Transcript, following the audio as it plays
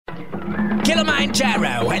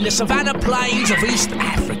Kilimanjaro and the savannah plains of East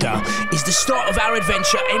Africa is the start of our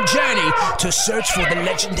adventure and journey to search for the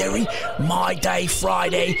legendary My Day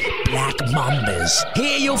Friday black mambas.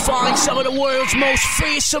 Here you'll find some of the world's most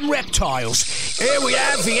fearsome reptiles. Here we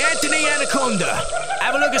have the Anthony Anaconda.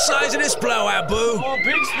 Have a look at the size of this blowout, boo. Oh,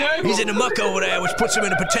 big snake. He's in the muck over there, which puts him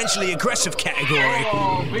in a potentially aggressive category.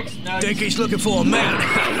 Oh, big snake. Think he's looking for a mate.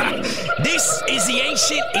 This is the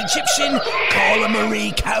ancient Egyptian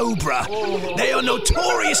Calamari cobra. They are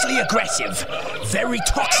notoriously aggressive. Very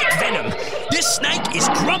toxic venom. This snake is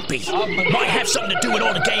grumpy. Might have something to do with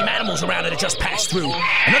all the game animals around it that just passed through.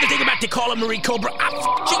 Another thing about the Calamari cobra,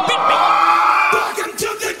 she bit me. Welcome to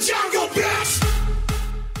the jungle, bitch.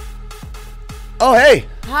 Oh, hey.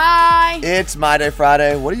 Hi. It's My Day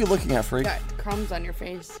Friday. What are you looking at, freak? Got crumbs on your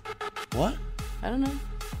face. What? I don't know.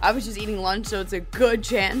 I was just eating lunch, so it's a good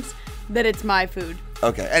chance that it's my food.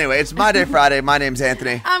 Okay, anyway, it's My Day Friday. My name's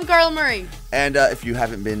Anthony. I'm Carla Murray. And if you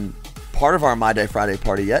haven't been part of our My Day Friday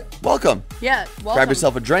party yet, welcome. Yeah, welcome. Grab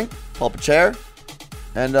yourself a drink, pull up a chair,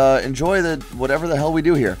 and enjoy the whatever the hell we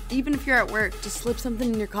do here. Even if you're at work, just slip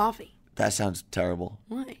something in your coffee. That sounds terrible.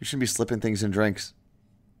 Why? You shouldn't be slipping things in drinks.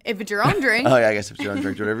 If it's your own drink. Oh, yeah, I guess if it's your own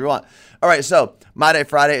drink, do whatever you want. All right, so My Day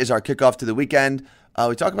Friday is our kickoff to the weekend.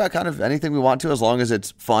 We talk about kind of anything we want to as long as it's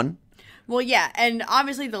fun. Well, yeah, and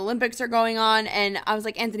obviously the Olympics are going on, and I was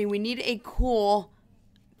like, Anthony, we need a cool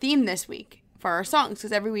theme this week for our songs,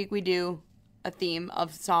 because every week we do a theme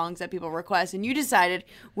of songs that people request, and you decided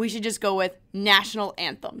we should just go with national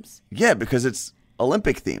anthems. Yeah, because it's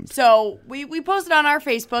Olympic themed. So we posted on our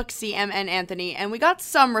Facebook, CMN Anthony, and we got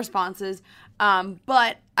some responses,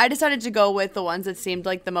 but I decided to go with the ones that seemed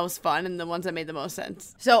like the most fun and the ones that made the most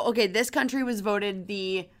sense. So, okay, this country was voted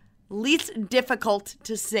the least difficult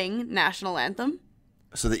to sing national anthem.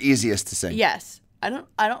 So the easiest to sing. Yes. I don't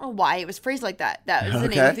know why it was phrased like that. That was the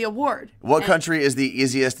name of the award. What country is the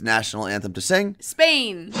easiest national anthem to sing?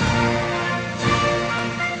 Spain.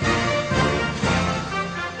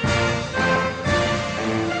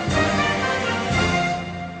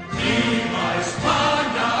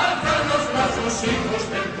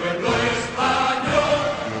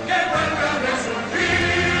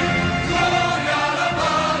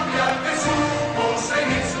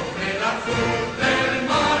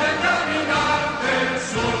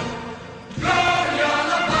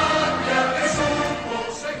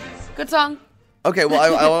 Good song. Okay, well,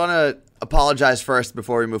 I want to apologize first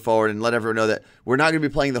before we move forward and let everyone know that we're not going to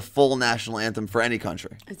be playing the full national anthem for any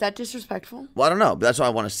country. Is that disrespectful? Well, I don't know, but that's what I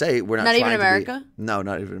want to say. We're not Not even trying to America? No,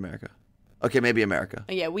 not even America. Okay, maybe America.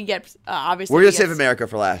 Yeah, we get, obviously. We're going to save America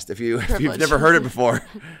for last. If you've never heard it before,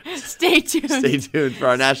 Stay tuned. stay tuned for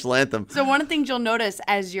our national anthem. So one of the things you'll notice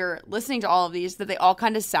as you're listening to all of these, that they all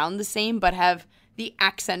kind of sound the same, but have the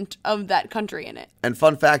accent of that country in it. And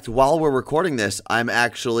fun fact, while we're recording this, I'm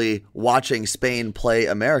actually watching Spain play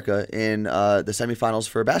America in the semifinals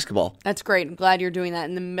for basketball. That's great. I'm glad you're doing that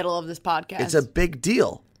in the middle of this podcast. It's a big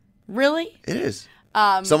deal. Really? It is.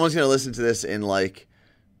 Someone's going to listen to this in like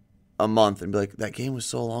a month and be like, that game was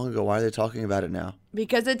so long ago. Why are they talking about it now?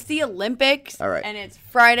 Because it's the Olympics. All right. And it's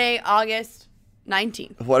Friday, August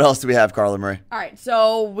 19th. What else do we have, Carla Murray? All right.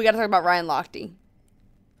 So we got to talk about Ryan Lochte.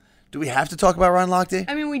 Do we have to talk about Ryan Lochte?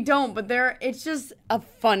 I mean, we don't, but it's just a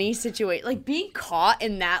funny situation. Like, being caught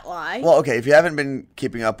in that lie. Well, okay, if you haven't been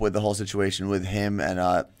keeping up with the whole situation with him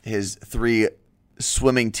and his three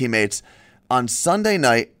swimming teammates, on Sunday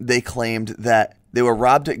night, they claimed that they were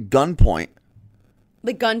robbed at gunpoint.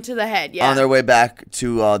 The gun to the head, yeah. On their way back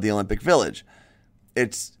to the Olympic Village.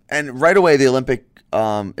 And right away, the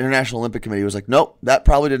International Olympic Committee was like, nope, that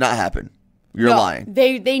probably did not happen. You're lying.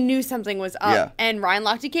 They knew something was up. Yeah. And Ryan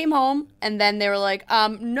Lochte came home, and then they were like,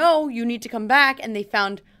 no, you need to come back. And they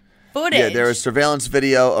found footage. Yeah, there was surveillance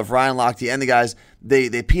video of Ryan Lochte and the guys. They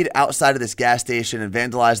peed outside of this gas station and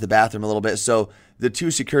vandalized the bathroom a little bit. So the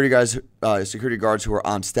two security guards who were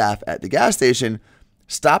on staff at the gas station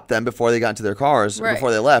stopped them before they got into their cars, or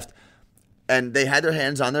before they left. And they had their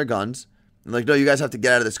hands on their guns. And like, no, you guys have to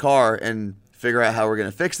get out of this car and figure out how we're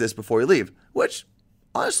going to fix this before you leave. Which,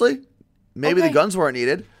 honestly, maybe the guns weren't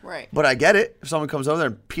needed. Right. But I get it. If someone comes over there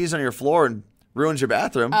and pees on your floor and ruins your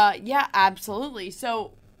bathroom. Yeah, absolutely.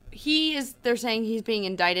 So they're saying he's being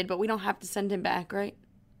indicted, but we don't have to send him back, right?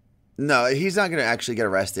 No, he's not going to actually get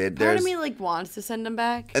arrested. Part of me wants to send him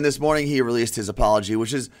back. And this morning he released his apology,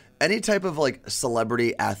 which is any type of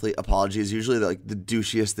celebrity athlete apology is usually the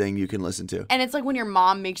douchiest thing you can listen to. And it's like when your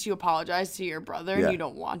mom makes you apologize to your brother and you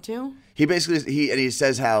don't want to. He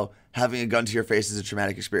says how having a gun to your face is a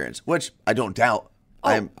traumatic experience, which I don't doubt.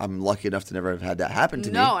 Oh. I'm lucky enough to never have had that happen to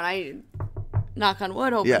me. No, and I knock on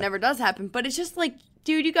wood, hope it never does happen. But it's just like,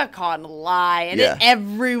 dude, you got caught in a lie, and Yeah.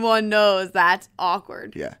 everyone knows that's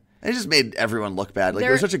awkward. Yeah. And it just made everyone look bad. Like,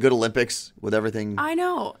 it was such a good Olympics with everything. I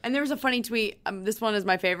know. And there was a funny tweet. This one is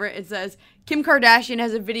my favorite. It says, Kim Kardashian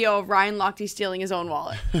has a video of Ryan Lochte stealing his own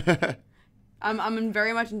wallet. I'm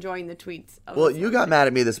very much enjoying the tweets. Well, you got mad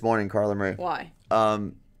at me this morning, Carla Marie. Why?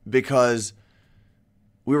 Because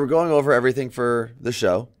we were going over everything for the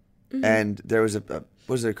show, and there was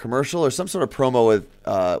was it a commercial or some sort of promo with,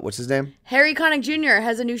 what's his name? Harry Connick Jr.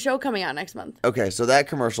 has a new show coming out next month. Okay, so that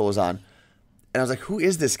commercial was on. And I was like, who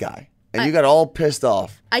is this guy? And you got all pissed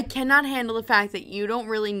off. I cannot handle the fact that you don't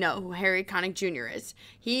really know who Harry Connick Jr. is.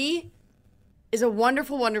 He is a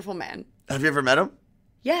wonderful, wonderful man. Have you ever met him?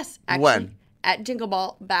 Yes, actually. When? At Jingle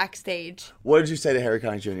Ball backstage. What did you say to Harry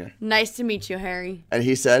Connick Jr.? Nice to meet you, Harry. And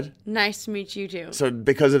he said? Nice to meet you, too. So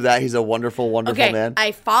because of that, he's a wonderful, wonderful Okay, man?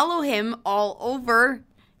 I follow him all over.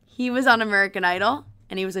 He was on American Idol,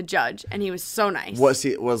 and he was a judge, and he was so nice. Was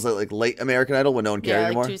it like late American Idol when no one cared Yeah,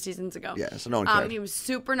 anymore? like 2 seasons ago. Yeah, so no one cared. He was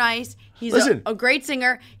super nice. He's Listen. a great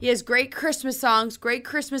singer. He has great Christmas songs, great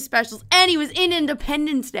Christmas specials, and he was in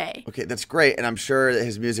Independence Day. Okay, that's great, and I'm sure that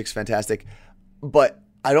his music's fantastic. But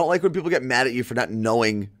I don't like when people get mad at you for not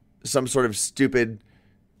knowing some sort of stupid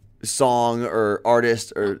song or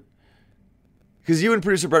artist or... Because you and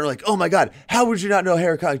producer Brent are like, oh my God, how would you not know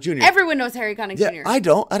Harry Connick Jr.? Everyone knows Harry Connick Yeah, Jr. I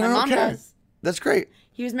don't. I My don't mom care. does. That's great.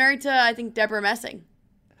 He was married to, I think, Deborah Messing.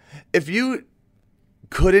 If you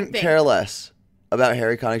couldn't care less about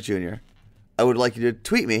Harry Connick Jr., I would like you to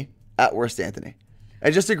tweet me at Worst Anthony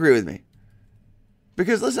and just agree with me.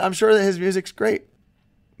 Because listen, I'm sure that his music's great,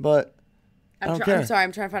 but I don't care. I'm sorry,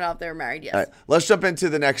 I'm trying to find out if they were married. Yes. All right, let's jump into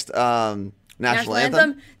the next national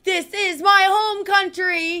anthem. This is my home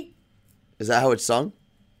country. Is that how it's sung?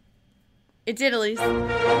 It's Italy's.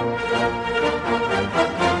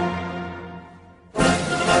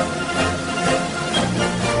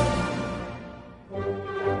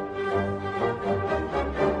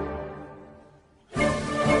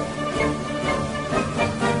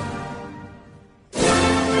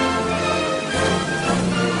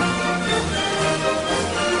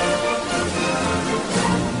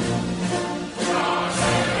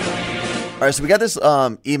 All right, so we got this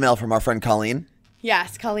email from our friend Colleen.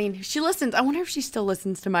 Yes, Colleen. She listens. I wonder if she still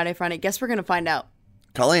listens to My Day Friday. Guess we're going to find out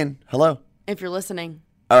Colleen, hello. if you're listening.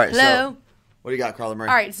 All right, Hello. so what do you got, Carla Marie?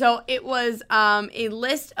 All right, so it was a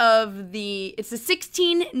list of it's the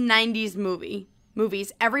 1690s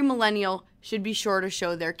movies every millennial should be sure to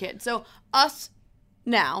show their kids. So us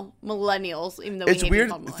now, millennials, even though It's we hate weird being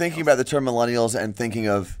called millennials. thinking about the term millennials and thinking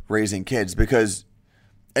of raising kids because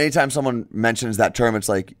anytime someone mentions that term, it's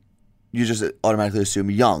like you just automatically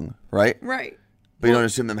assume young, right? Right. But you don't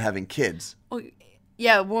assume them having kids. Oh,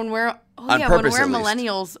 yeah, when we're purpose, at least.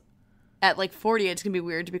 millennials at like 40, it's gonna be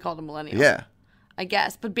weird to be called a millennial. Yeah, I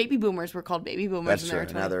guess. But baby boomers were called baby boomers. that's when true.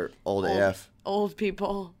 They were Now they're old old, AF. old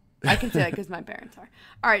people. I can say that because my parents are.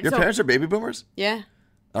 All right. Your so, parents are baby boomers? Yeah,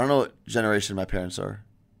 I don't know what generation my parents are.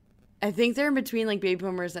 I think they're in between like baby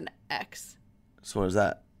boomers and X. So what is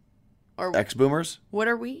that? Or X boomers? what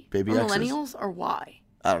are we? Baby We're X's? millennials or Y?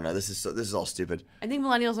 I don't know. This is all stupid. I think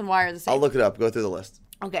millennials and Y are the same. I'll look it up. Go through the list.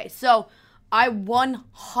 Okay, so I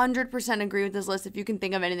 100% agree with this list. If you can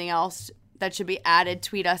think of anything else that should be added,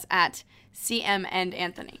 tweet us at CM and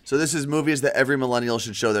Anthony. So this is movies that every millennial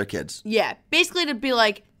should show their kids. Yeah, basically to be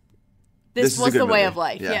like, This this is a was good the way movie. of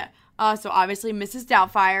life. Yeah. Yeah. So obviously, Mrs.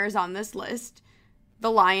 Doubtfire is on this list. The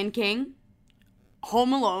Lion King,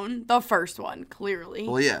 Home Alone, the first one, clearly.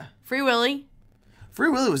 Well, yeah. Free Willy. Free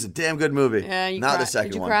Willy was a damn good movie. Yeah, you Not cry- the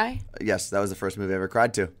second Did you one. cry? Yes, that was the first movie I ever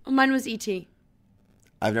cried to. Mine was E.T.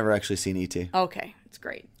 I've never actually seen E.T. Okay, it's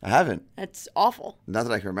great. I haven't. That's awful. Not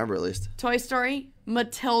that I can remember, at least. Toy Story,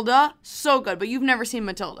 Matilda, so good, but you've never seen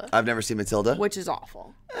Matilda, I've never seen Matilda. which is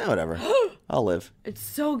awful. Whatever. I'll live. It's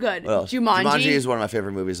so good. What else? Jumanji is one of my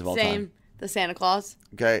favorite movies of all same. time. The Santa Claus.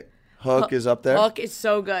 Okay. Hook is up there. Hook is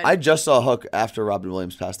so good. I just saw Hook after Robin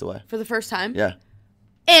Williams passed away. For the first time. Yeah.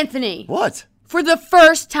 Anthony. What? For the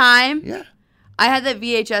first time. Yeah. I had that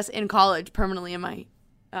VHS in college permanently in my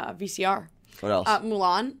VCR. What else?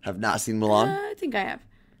 Mulan. Have not seen Mulan? I think I have.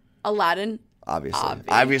 Aladdin.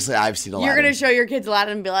 Obviously, I've seen Aladdin. You're going to show your kids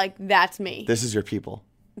Aladdin and be like, that's me. This is your people.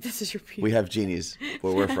 This is your people. We have genies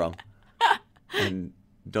where we're from. And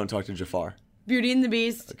don't talk to Jafar. Beauty and the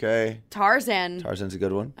Beast. Okay. Tarzan. Tarzan's a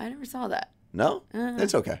good one. I never saw that. No?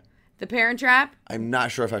 It's okay. The Parent Trap. I'm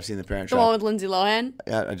not sure if I've seen The Parent The Trap. one with Lindsay Lohan.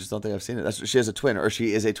 Yeah, I just don't think I've seen it. She has a twin, or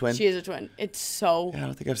she is a twin. She is a twin. It's so, Yeah, I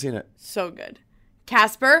don't think I've seen it. so good.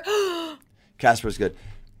 Casper. Casper's good.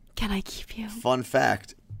 Can I keep you? Fun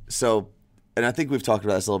fact. So, and I think we've talked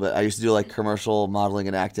about this a little bit. I used to do like commercial modeling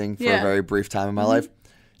and acting for a Yeah. very brief time in my life.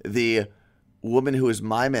 The woman who is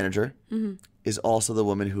my manager is also the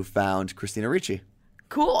woman who found Christina Ricci.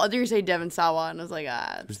 Cool. I thought you were saying Devin Sawa, and I was like,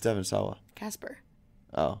 Who's Devin Sawa? Casper.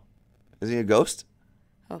 Oh, is he a ghost?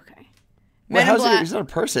 Okay. Wait, Men in how's he? Black. He's not a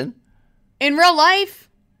person. In real life.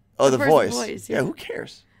 Oh, the person's voice. yeah. Who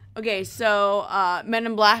cares? Okay, so Men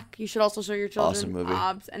in Black. You should also show your children. Awesome movie.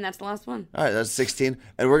 And that's the last one. All right, that's 16,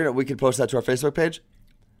 and we can post that to our Facebook page.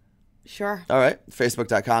 Sure. All right,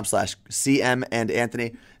 facebook.com/CM and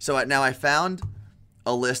Anthony. So now I found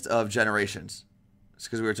a list of generations. It's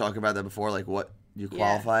because we were talking about that before, like what you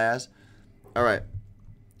qualify as. All right.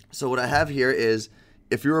 So what I have here is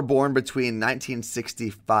if you were born between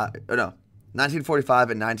 1945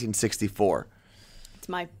 and 1964. It's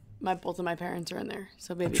my both of my parents are in there.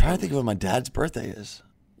 So baby. I'm trying to think of when my dad's birthday is.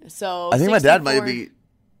 So I think my dad might 64, be.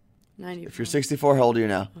 94, If you're 64, how old are you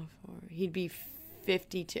now? he'd be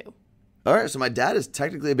 52. All right, so my dad is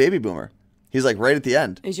technically a baby boomer. He He's like right at the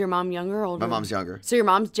end. Is your mom younger or older? My mom's younger. So your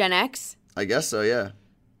mom's Gen X? I guess so, yeah.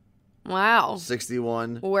 Wow.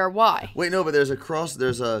 61. Where, why? Wait, no, but there's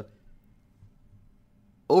a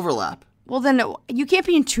overlap. Well, then you can't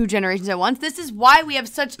be in two generations at once. This is why we have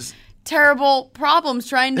such terrible problems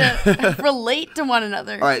trying to relate to one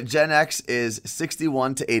another. All right, Gen X is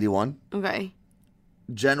 61 to 81. Okay.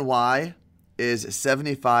 Gen Y is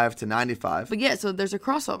 75 to 95. But yeah, so there's a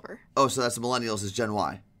crossover. Oh, so that's the millennials is Gen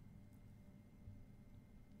Y.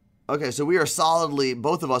 Okay, so we are solidly,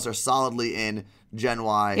 both of us are solidly in Gen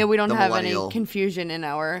Y. Yeah, we don't the have any millennial. confusion in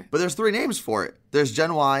our But there's three names for it. There's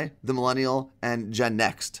Gen Y, the millennial, and Gen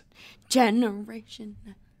Next. generation.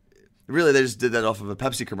 Really, they just did that off of a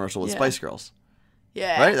Pepsi commercial with Yeah. Spice Girls.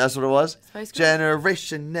 Yeah. Right? That's what it was? Spice Girls?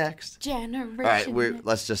 Generation Next. Generation. All right,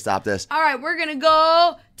 let's just stop this. All right, we're going to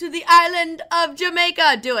go to the island of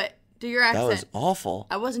Jamaica. Do it. Do your accent. That was awful.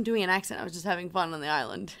 I wasn't doing an accent. I was just having fun on the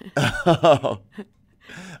island. I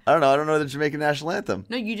don't know. I don't know the Jamaican national anthem.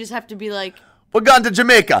 No, you just have to be like, We're gone to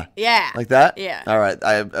Jamaica. yeah. Like that? Yeah. All right.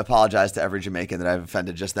 I apologize to every Jamaican that I've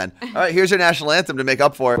offended just then. All right, here's your national anthem to make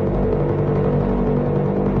up for it.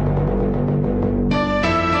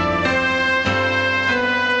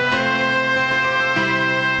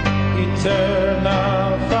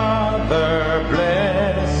 Eternal Father,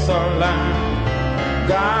 bless our land.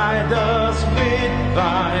 Guide us with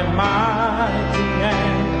thy mighty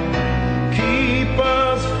hand. Keep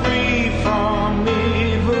us free from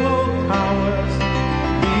evil powers.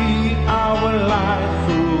 Be our light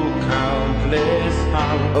through countless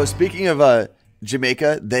hours. Oh, speaking of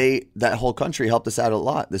Jamaica, that whole country helped us out a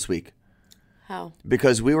lot this week How?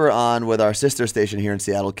 because we were on with our sister station here in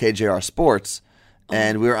Seattle, KJR Sports,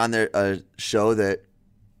 and we were on a show that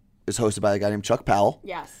is hosted by a guy named Chuck Powell.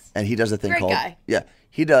 Yes. And he does a thing Great called guy.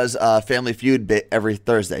 he does Family Feud bit every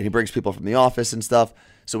Thursday. He brings people from the office and stuff.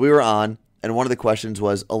 So we were on, and one of the questions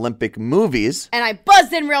was Olympic movies. And I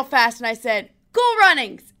buzzed in real fast and I said, Cool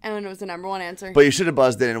Runnings. And then it was the number one answer. But you should have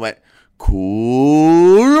buzzed in and went,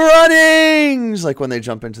 Cool Runnings, like when they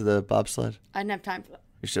jump into the bobsled. I didn't have time for that.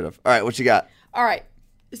 You should have. All right, what you got? All right.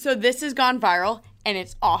 So this has gone viral and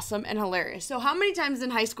it's awesome and hilarious. So how many times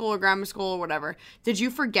in high school or grammar school or whatever did you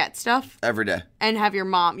forget stuff Every day. and have your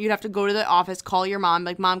mom, you'd have to go to the office, call your mom,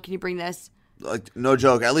 like, Mom, can you bring this? Like, no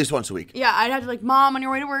joke, at least once a week. Yeah, I'd have to like, Mom, on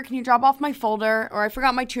your way to work, can you drop off my folder? Or I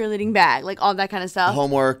forgot my cheerleading bag, like all that kind of stuff.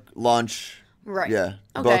 Homework, lunch. Right. Yeah.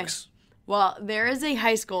 Okay. Books. Well, there is a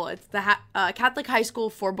high school. It's the Catholic high school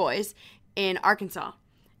for boys in Arkansas.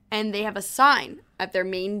 And they have a sign at their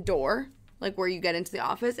main door, like where you get into the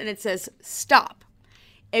office, and it says, Stop.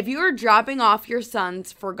 If you are dropping off your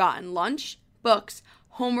son's forgotten lunch, books,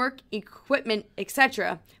 homework, equipment,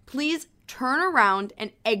 etc., please turn around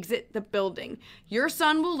and exit the building. Your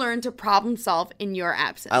son will learn to problem solve in your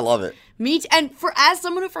absence. I love it. And as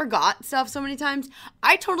someone who forgot stuff so many times,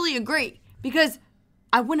 I totally agree because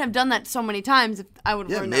I wouldn't have done that so many times if I would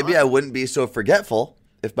have Yeah, learned maybe that I lesson. wouldn't be so forgetful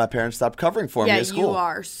if my parents stopped covering for me Yeah, at school. you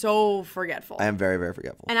are so forgetful. I am very, very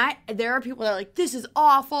forgetful. And there are people that are like, this is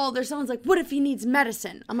awful. There's someone's like, what if he needs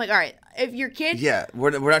medicine? I'm like, all right, if your kid... Yeah,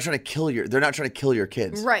 we're not trying to kill they're not trying to kill your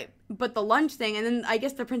kids. Right. But the lunch thing, and then I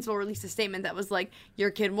guess the principal released a statement that was like, your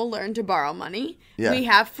kid will learn to borrow money. Yeah. We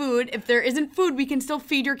have food. If there isn't food, we can still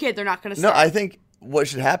feed your kid. They're not going to No, starve. I think what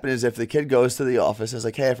should happen is if the kid goes to the office and is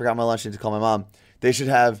like, hey, I forgot my lunch, I need to call my mom, they should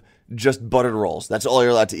have just buttered rolls. That's all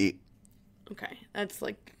you're allowed to eat. Okay. That's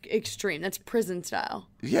like extreme. That's prison style.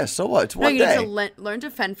 Yeah, so what? It's No, one you day. need to learn to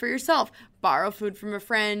fend for yourself. Borrow food from a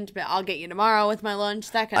friend, but I'll get you tomorrow with my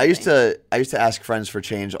lunch, that kind I of used thing. to ask friends for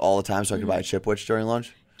change all the time so I could buy a Chipwich during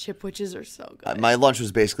lunch. Chipwiches are so good. My lunch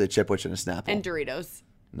was basically a Chipwich and a Snapple. And Doritos.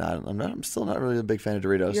 No, I'm still not really a big fan of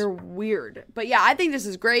Doritos. You're weird. But yeah, I think this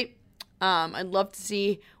is great. I'd love to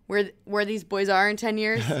see where these boys are in 10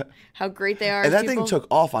 years, how great they are. And as that people. thing took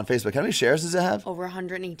off on Facebook. How many shares does it have? Over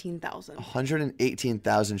 118,000.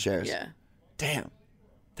 118,000 shares. Yeah. Damn.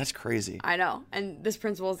 That's crazy. I know. And this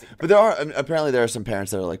principal's... But apparently there are some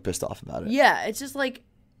parents that are like pissed off about it. Yeah, it's just like...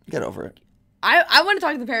 Get over it. I want to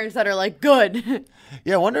talk to the parents that are like, good.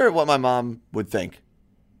 Yeah, I wonder what my mom would think.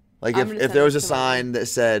 Like I'm gonna if send there was this a to my mom. sign that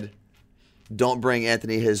said, don't bring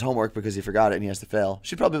Anthony his homework because he forgot it and he has to fail.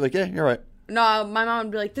 She'd probably be like, yeah, you're right. No, my mom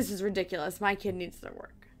would be like, this is ridiculous. My kid needs their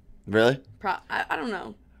work. Really? I don't know.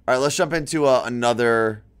 All right, let's jump into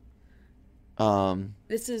another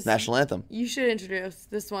This is... national anthem. You should introduce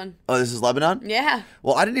this one. Oh, this is Lebanon? Yeah.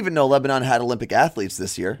 Well, I didn't even know Lebanon had Olympic athletes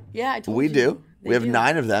this year. Yeah, I told We you. do. They We have do.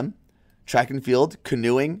 9 of them. Track and field,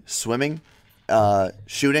 canoeing, swimming,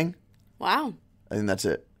 shooting. Wow. I think that's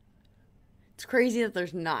it. It's crazy that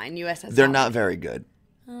there's 9 U.S. They're not very good.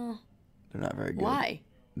 Oh. They're not very good. Why?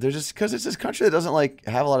 They're just because it's this country that doesn't like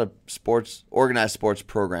have a lot of organized sports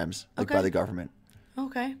programs like by Okay. the government.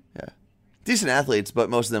 Okay. Yeah, decent athletes, but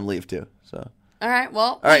most of them leave too. So, All right.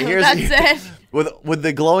 Well, all right, here's that's it. with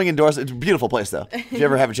the glowing endorsement. It's a beautiful place though. If you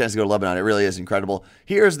ever have a chance to go to Lebanon, it really is incredible.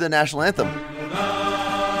 Here's the national anthem.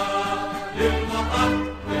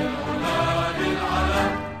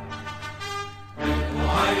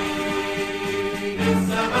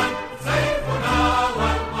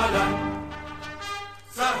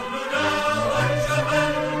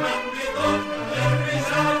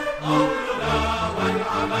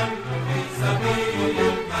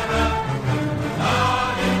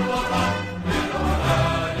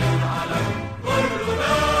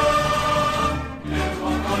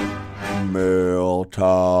 Mail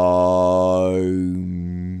time.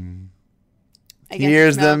 I guess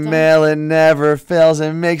Here's it's the mail time. mail, it never fails.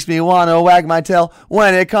 It makes me want to wag my tail.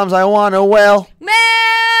 When it comes, I want to wail.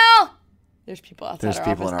 Mail. There's people outside There's our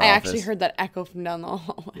people office. in our I actually office. heard that echo from down the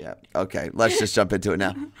hallway. Yeah, okay, let's just jump into it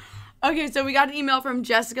now. Okay, so we got an email from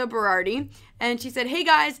Jessica Berardi, and she said, "Hey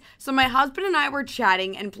guys, so my husband and I were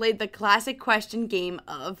chatting and played the classic question game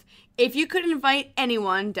of, if you could invite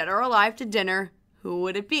anyone, dead or alive, to dinner, who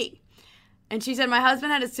would it be?" And she said, my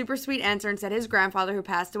husband had a super sweet answer and said his grandfather, who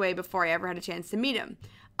passed away before I ever had a chance to meet him.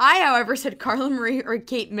 I, however, said Carla Marie or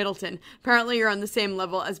Kate Middleton. Apparently you're on the same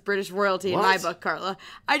level as British royalty in my What? book, Carla.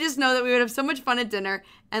 I just know that we would have so much fun at dinner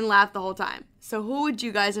and laugh the whole time. So who would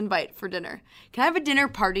you guys invite for dinner? Can I have a dinner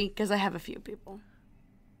party? Because I have a few people.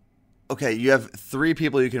 Okay, you have 3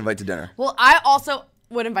 people you can invite to dinner. Well, I also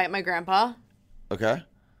would invite my grandpa. Okay?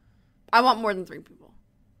 I want more than 3 people.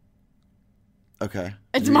 Okay.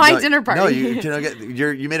 It's my No, dinner party. No,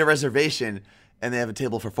 you made a reservation and they have a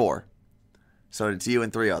table for 4. So it's you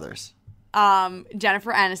and 3 others.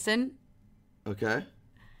 Jennifer Aniston. Okay.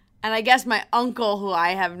 And I guess my uncle, who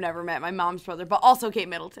I have never met, my mom's brother, but also Kate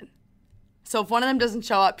Middleton. So if one of them doesn't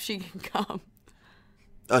show up, she can come.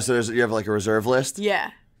 Oh, so you have like a reserve list? Yeah.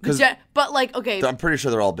 'Cause- But like, okay, I'm pretty sure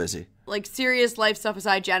they're all busy. like serious life stuff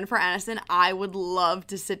aside, Jennifer Aniston, I would love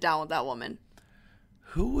to sit down with that woman.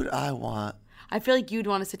 Who would I want? I feel like you'd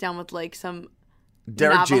want to sit down with like some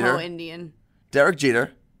Derek Navajo Jeter. Indian. Derek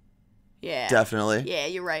Jeter, Yeah. definitely. Yeah,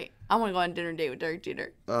 you're right. I want to go on a dinner date with Derek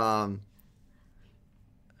Jeter.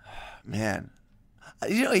 Man.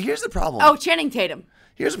 Here's the problem. Oh, Channing Tatum.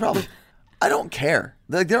 Here's the problem. I don't care.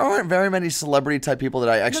 Like, there aren't very many celebrity type people that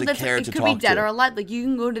I actually care to it could talk be dead to. or alive. Like you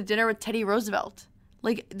can go to dinner with Teddy Roosevelt.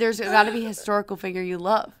 Like there's got to be a historical figure you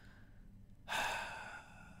love.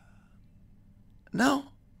 No.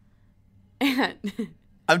 And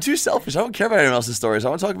I'm too selfish. I don't care about anyone else's stories. I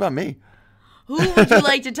want to talk about me. who would you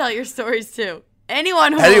like to tell your stories to?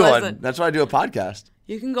 Anyone who will Anyone. listen. That's why I do a podcast.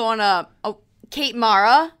 You can go on a Kate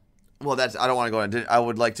Mara. Well, I don't want to go on dinner. I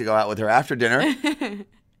would like to go out with her after dinner.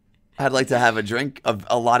 I'd like to have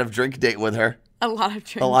a lot of drink date with her. A lot of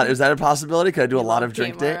drinks. A lot. Is that a possibility? Could I do a lot love of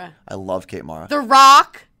drink Kate date? Mara. I love Kate Mara. The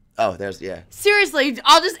Rock. Oh, yeah. Seriously,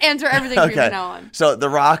 I'll just answer everything for you Okay. from now on. So The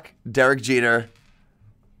Rock, Derek Jeter,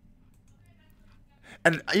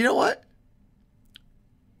 and you know what?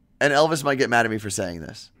 And Elvis might get mad at me for saying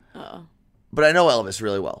this, but I know Elvis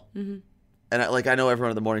really well, and I know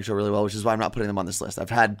everyone at the morning show really well, which is why I'm not putting them on this list. I've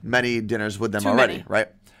had many dinners with them Too already, many. right?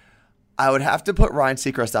 I would have to put Ryan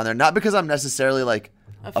Seacrest down there, not because I'm necessarily like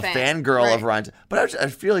a fan, fangirl of right. Ryan, but I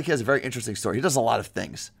feel like he has a very interesting story. He does a lot of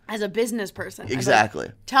things. As a business person. As Exactly.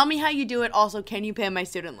 like, tell me how you do it. Also, can you pay my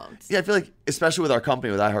student loans? Yeah, I feel like, especially with our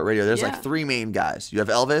company, with iHeartRadio, there's Yeah. like 3 main guys. You have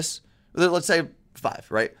Elvis, let's say 5,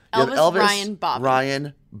 right? You Elvis, have Ryan,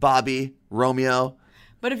 Bobby. Bobby, Romeo,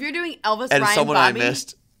 But if you're doing Elvis, and Ryan, someone Bobby, I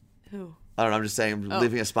missed, Who? I don't know. I'm just saying, I'm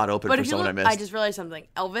leaving a spot open But for if you someone look, I missed. I just realized something.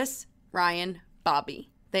 Elvis, Ryan, Bobby.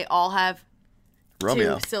 They all have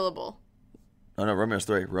Romeo. 2-syllable. Oh no, Romeo's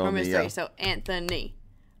 3. Romeo's 3. So Anthony.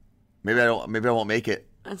 Maybe I won't make it.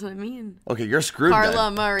 That's what I mean. Okay, you're screwed.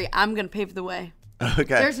 Carla Murray. I'm gonna pave the way. Then.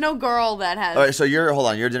 Okay. There's no girl that has. All right. So hold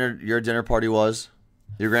on. Your dinner party was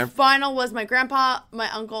your Final was my grandpa, my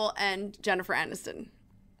uncle, and Jennifer Aniston.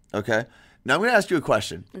 Okay. Now I'm gonna ask you a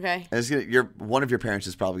question. Okay. And one of your parents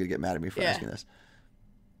is probably gonna get mad at me for asking this.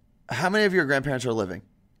 How many of your grandparents are living?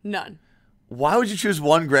 None. Why would you choose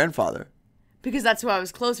one grandfather? Because that's who I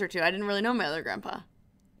was closer to. I didn't really know my other grandpa.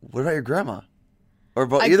 What about your grandma? Or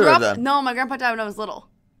both, I either grew of up, them? No, my grandpa died when I was little.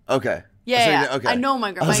 Okay. Yeah, So okay. I know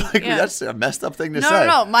my grandma. I was like, yeah. that's a messed up thing to No, say.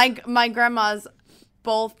 no. My grandmas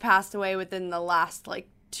both passed away within the last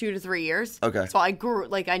 2 to 3 years. Okay. So I grew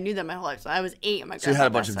I knew them my whole life. So I was 8 and my grandpa. So you had a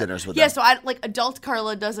bunch passed of away. dinners with Yeah. them. So I adult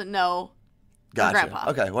Carla doesn't know. Gotcha. My grandpa.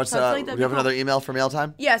 Okay. What's So I feel like do that'd you be have cool. another email for mail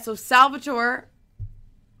time? Yeah. So Salvatore.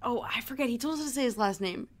 Oh, I forget. He told us to say his last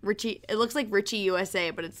name. Richie. It looks like Richie USA,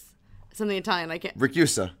 but it's something Italian. I can't.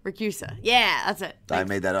 Ricusa. Ricusa. Yeah, that's it. I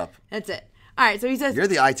made that up. That's it. All right. So he says You're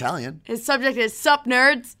the Italian. his subject is Sup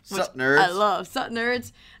Nerds. which Sup, nerds. I love Sup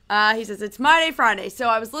Nerds. He says it's My Day Friday. So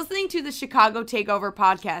I was listening to the Chicago Takeover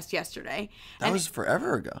podcast yesterday. That was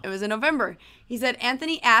forever ago. It was in November. He said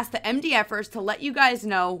Anthony asked the MDFers to let you guys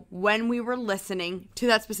know when we were listening to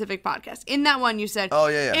that specific podcast. In that one, you said, Oh,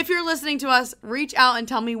 yeah. if you're listening to us, reach out and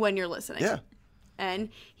tell me when you're listening. Yeah. And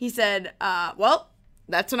he said, well,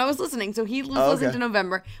 that's when I was listening. So he was Oh, listening okay. to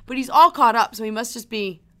November, but he's all caught up. So he must just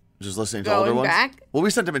be. Just listening to Going older ones? back. Well,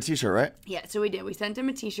 we sent him a t-shirt, right? Yeah, so we did. We sent him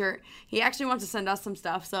a t-shirt. He actually wants to send us some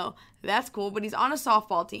stuff, so that's cool. But he's on a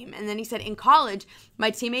softball team. And then he said, in college,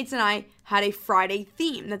 my teammates and I had a Friday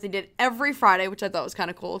theme that they did every Friday, which I thought was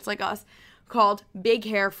kind of cool. It's like us, called Big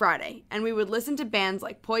Hair Friday. And we would listen to bands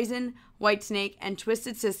like Poison, Whitesnake, and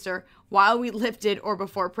Twisted Sister while we lifted or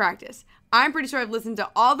before practice. I'm pretty sure I've listened to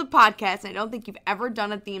all the podcasts, and I don't think you've ever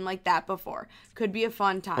done a theme like that before. Could be a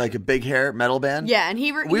fun time. Like a big hair metal band? Yeah, and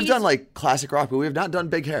We've done like classic rock, but we have not done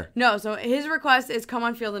big hair. No, so his request is Come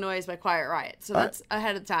On Feel the Noise by Quiet Riot. So that's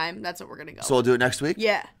ahead of time. That's what we're going to go. So we'll do it next week?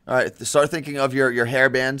 Yeah. All right. Start thinking of your hair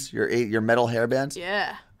bands, your metal hair bands.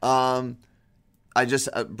 Yeah. I just,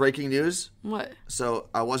 breaking news. What? So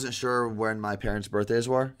I wasn't sure when my parents' birthdays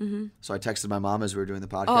were. Mm-hmm. So I texted my mom as we were doing the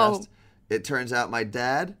podcast. Oh. It turns out my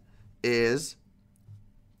dad is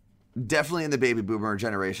definitely in the baby boomer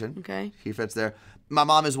generation. Okay. He fits there. My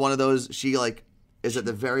mom is one of those. She is at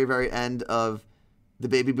the very, very end of the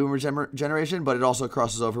baby boomer generation, but it also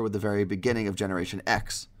crosses over with the very beginning of Generation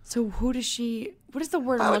X. So what is the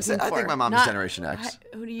word I'm looking for? I think my mom is Generation X.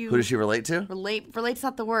 Who does she relate to? Relate's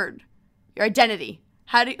not the word. Your identity.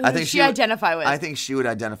 Who does she identify with? I think she would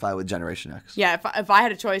identify with Generation X. Yeah, if I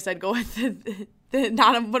had a choice, I'd go with I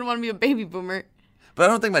wouldn't want to be a baby boomer. But I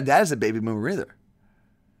don't think my dad is a baby boomer either.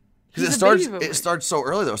 Because it starts so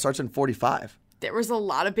early though. It starts in 45. There was a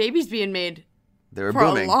lot of babies being made They were for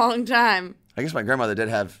booming. a long time. I guess my grandmother did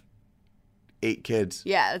have 8 kids.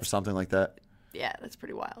 Yeah. Or something like that. Yeah, that's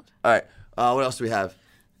pretty wild. All right. What else do we have?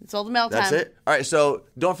 It's all the mail time. That's it? All right. So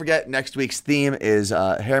don't forget, next week's theme is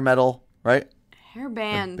hair metal, right? Hair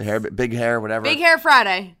bands. Big hair, whatever. Big Hair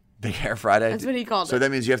Friday. Big Hair Friday. That's what he called So it.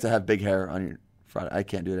 that means you have to have big hair on your Friday. I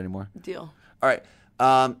can't do it anymore. Deal. All right.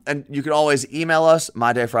 And you can always email us,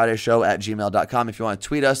 mydayfridayshow@gmail.com. If you want to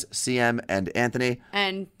tweet us, CM and Anthony.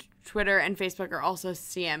 And Twitter and Facebook are also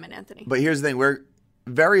CM and Anthony. But here's the thing. We're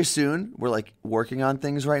working on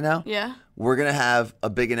things right now. Yeah. We're going to have a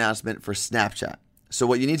big announcement for Snapchat. So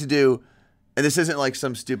what you need to do, and this isn't like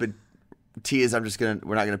some stupid tease we're not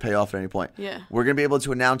going to pay off at any point. Yeah. We're going to be able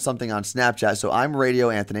to announce something on Snapchat. So I'm Radio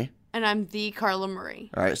Anthony. And I'm the Carla Murray.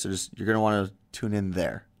 All right. So you're going to want to tune in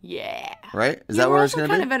there. Yeah. Right? Is that where it's going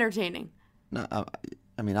to be? kind of entertaining. No,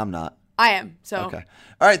 I mean, I'm not. I am. So. Okay.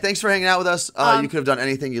 All right. Thanks for hanging out with us. You could have done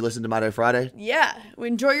anything. You listened to My Day Friday. Yeah.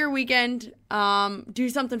 Enjoy your weekend. Do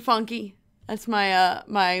something funky. That's my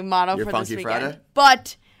my motto Your for Funky this weekend. Friday?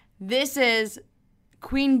 But this is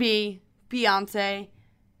Queen Bee, Beyonce,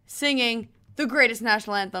 singing the greatest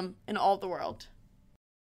national anthem in all the world.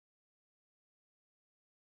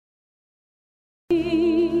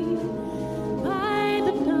 By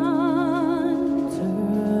the dawn's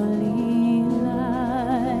early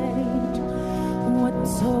light, what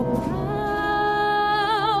so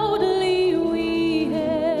proudly we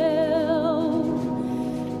hailed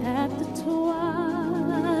at the twilight's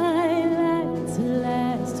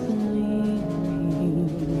last gleaming,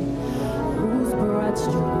 whose broad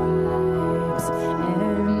stripes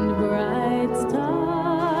and bright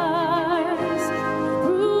stars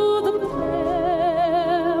through the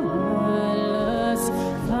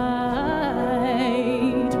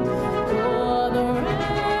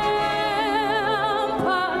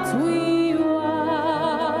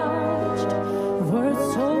Words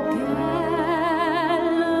so